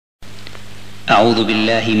أعوذ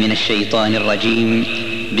بالله من الشيطان الرجيم.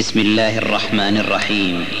 بسم الله الرحمن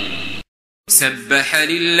الرحيم. سبح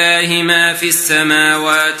لله ما في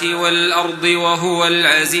السماوات والأرض وهو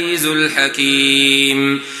العزيز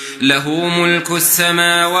الحكيم. له ملك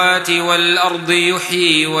السماوات والأرض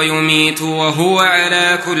يحيي ويميت وهو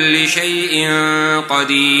على كل شيء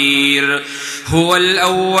قدير. هو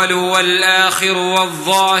الأول والآخر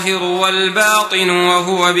والظاهر والباطن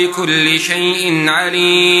وهو بكل شيء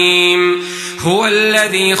عليم. هو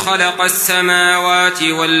الذي خلق السماوات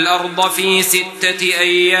والأرض في 6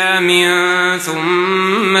 أيام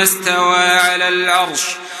ثم استوى على العرش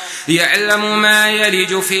يعلم ما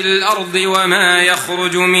يلج في الأرض وما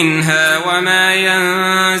يخرج منها وما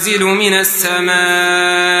ينزل من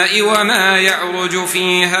السماء وما يعرج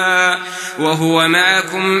فيها وهو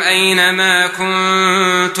معكم أينما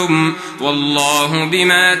كنتم والله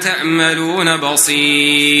بما تعملون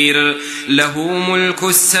بصير. له ملك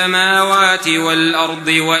السماوات والأرض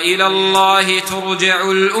وإلى الله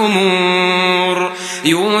ترجع الأمور.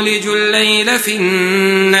 يولج الليل في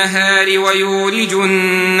النهار ويولج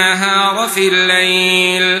النهار في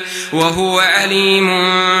الليل وهو عليم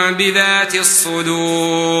بذات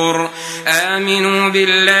الصدور. آمنوا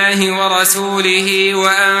بالله ورسوله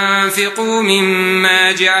وأنفقوا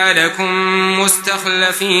مما جعلكم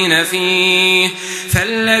مستخلفين فيه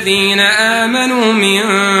فالذين آمنوا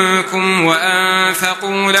منكم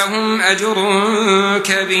وأنفقوا لهم أجر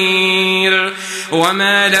كبير.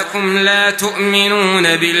 وما لكم لا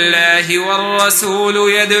تؤمنون بالله والرسول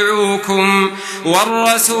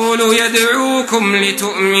يدعوكم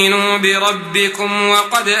لتؤمنوا بربكم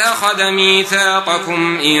وقد أخذ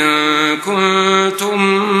ميثاقكم إن كنتم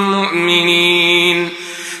مؤمنين.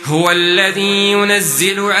 هو الذي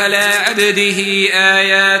ينزل على عبده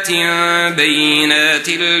آيات بينات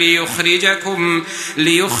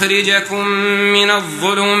ليخرجكم من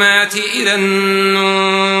الظلمات إلى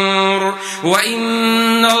النور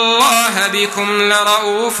وإن الله بكم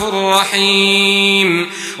لرؤوف رحيم.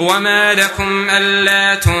 وما لكم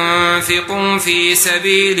ألا تنفقوا في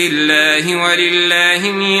سبيل الله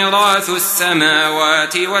ولله ميراث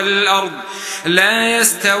السماوات والأرض لا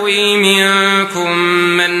يستوي منكم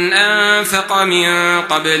من أنفق من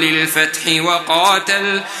قبل الفتح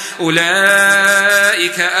وقاتل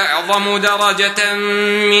أولئك أعظم درجة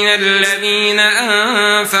من الذين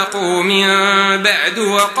أنفقوا من بعد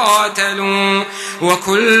وقاتلوا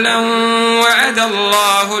وكلا وعد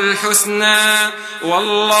الله الحسنى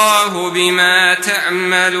والله بما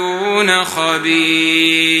تعملون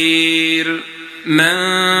خبير. من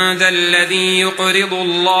ذا الذي يقرض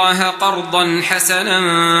الله قرضا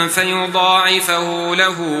حسنا فيضاعفه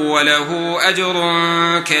له وله أجر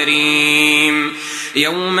كريم.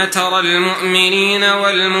 يوم ترى المؤمنين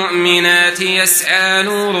والمؤمنات يسعى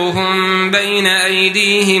نورهم بين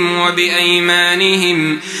أيديهم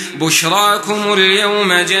وبأيمانهم بشراكم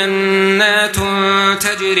اليوم جنات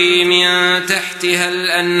تجري من تحتها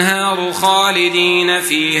الأنهار خالدين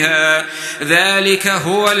فيها ذلك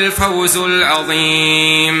هو الفوز العظيم.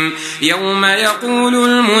 يوم يقول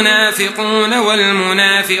المنافقون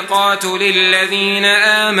والمنافقات للذين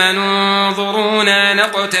آمنوا انظرونا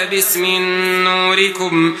نقتبس من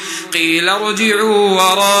نوركم قيل ارجعوا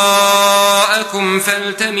وراءكم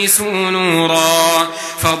فالتمسوا نورا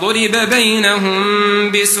فضرب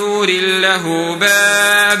بينهم بسور له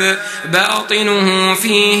باب باطنه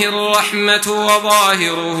فيه الرحمة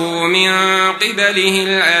وظاهره من قبله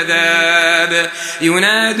العذاب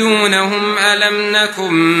ينادونهم ألم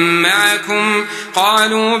نكن معكم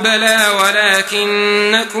قالوا بلى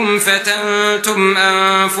ولكنكم فتنتم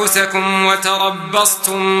أنفسكم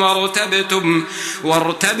وتربصتم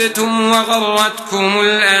وارتبتم وغرتكم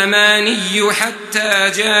الأماني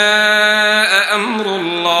حتى جاء أمر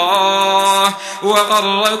الله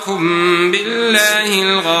وغركم بالله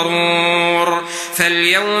الغرور.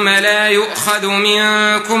 فاليوم لا يؤخذ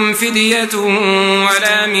منكم فدية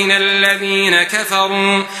ولا من الذين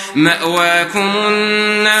كفروا مأواكم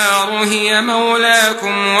النار هي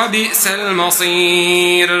مولاكم وبئس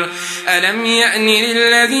المصير. ألم يأن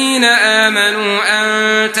للذين آمنوا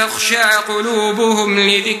أن تخشع قلوبهم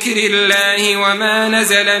لذكر الله وما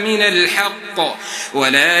نزل من الحق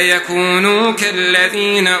ولا يكونوا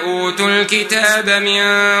كالذين أوتوا الكتاب من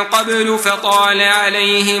قبل فطال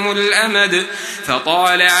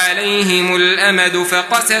عليهم الأمد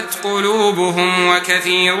فقست قلوبهم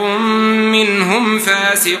وكثير منهم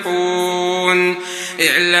فاسقون.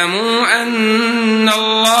 اعلموا أن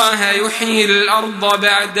الله يحيي الأرض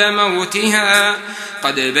بعد موتها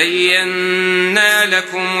قد بينا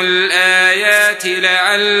لكم الآيات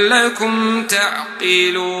لعلكم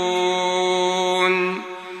تعقلون.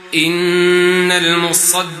 إن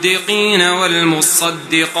المصدقين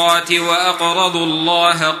والمصدقات وأقرضوا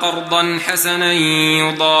الله قرضا حسنا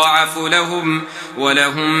يضاعف لهم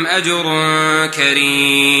ولهم أجر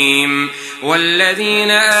كريم.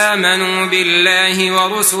 والذين آمنوا بالله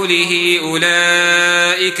ورسله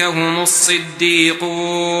أولئك هم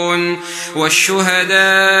الصديقون والشهداء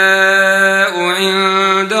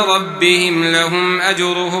عند ربهم لهم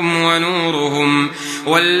أجرهم ونورهم.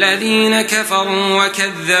 والذين كفروا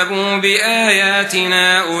وكذبوا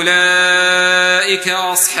بآياتنا أولئك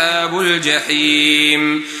أصحاب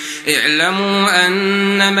الجحيم. اعلموا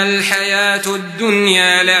أنما الحياة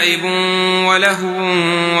الدنيا لعب ولهو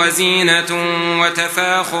وزينة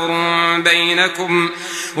وتفاخر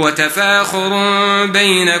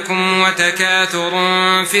بينكم وتكاثر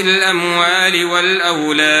في الأموال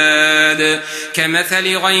والأولاد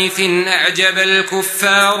كمثل غيث أعجب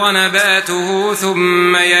الكفار نباته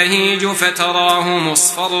ثم يهيج فتراه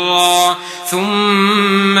مصفرا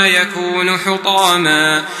ثم يكون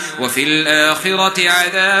حطاما وفي الآخرة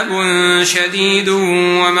عذاب شديد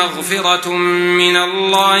ومغفرة من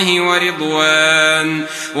الله ورضوان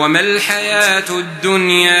وما الحياة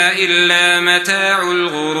الدنيا إلا متاع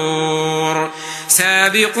الغرور.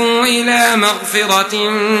 سابقوا إلى مغفرة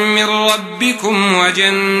من ربكم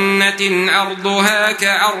وجنة عرضها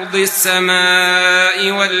كعرض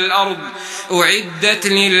السماء والأرض أعدت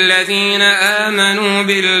للذين آمنوا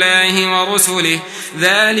بالله ورسله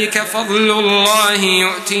ذلك فضل الله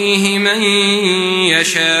يؤتيه من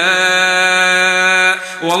يشاء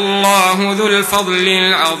والله ذو الفضل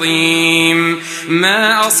العظيم.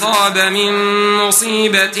 ما أصاب من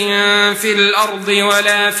مصيبة في الأرض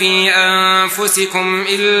ولا في أنفسكم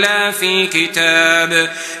إلا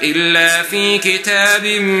في كتاب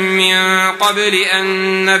من قبل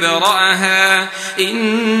أن نبرأها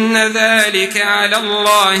إن ذلك على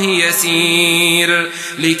الله يسير.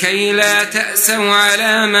 لكي لا تأسوا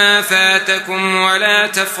على ما فاتكم ولا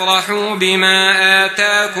تفرحوا بما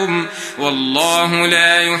آتاكم والله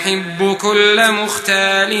لا يحب كل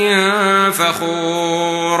مختال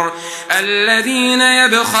فخور. الذين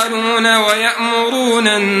يبخلون ويأمرون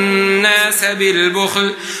الناس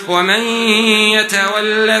بالبخل ومن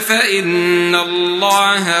يتول فإن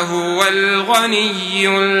الله هو الغني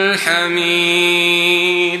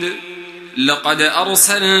الحميد. لقد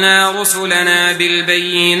أرسلنا رسلنا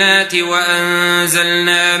بالبينات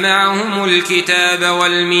وأنزلنا معهم الكتاب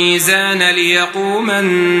والميزان ليقوم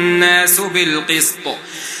الناس بالقسط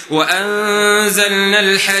وأنزلنا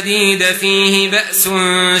الحديد فيه بأس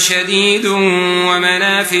شديد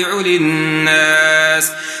ومنافع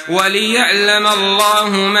للناس وليعلم الله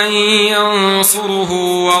من ينصره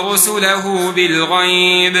ورسله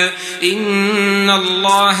بالغيب إن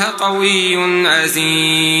الله قوي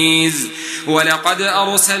عزيز. ولقد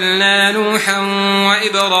أرسلنا نوحا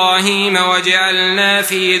وإبراهيم وجعلنا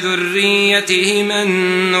في ذريتهما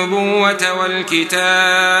النبوة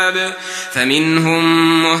والكتاب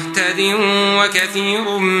فمنهم مهتد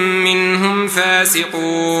وكثير منهم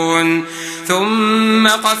فاسقون. ثم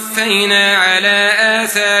قفينا على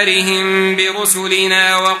آثارهم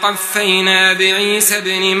برسلنا وقفينا بعيسى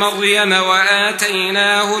ابن مريم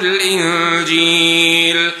وآتيناه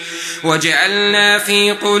الإنجيل وجعلنا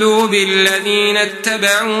في قلوب الذين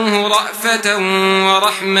اتبعوه رأفة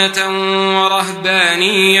ورحمة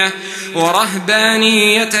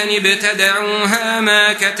ورهبانية ابتدعوها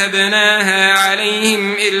ما كتبناها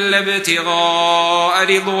عليهم إلا ابتغاء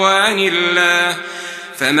رضوان الله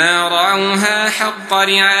فما رعوها حق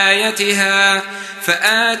رعايتها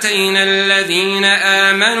فآتينا الذين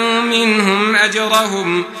آمنوا منهم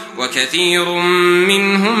أجرهم وكثير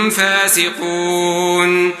منهم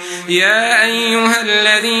فاسقون. يا أيها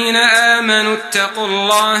الذين آمنوا اتقوا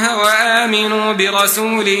الله وآمنوا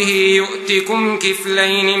برسوله يؤتكم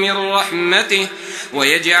كفلين من رحمته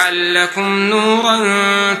ويجعل لكم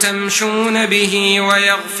نورا تمشون به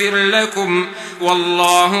ويغفر لكم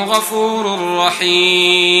والله غفور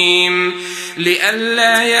رحيم.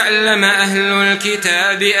 لئلا يعلم أهل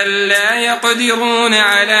الكتاب ألا يقدرون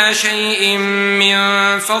على شيء من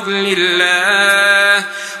فضل الله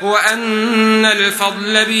وأن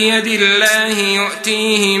الفضل بيد الله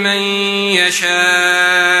يؤتيه من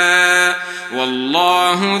يشاء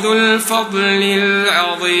والله ذو الفضل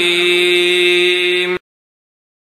العظيم.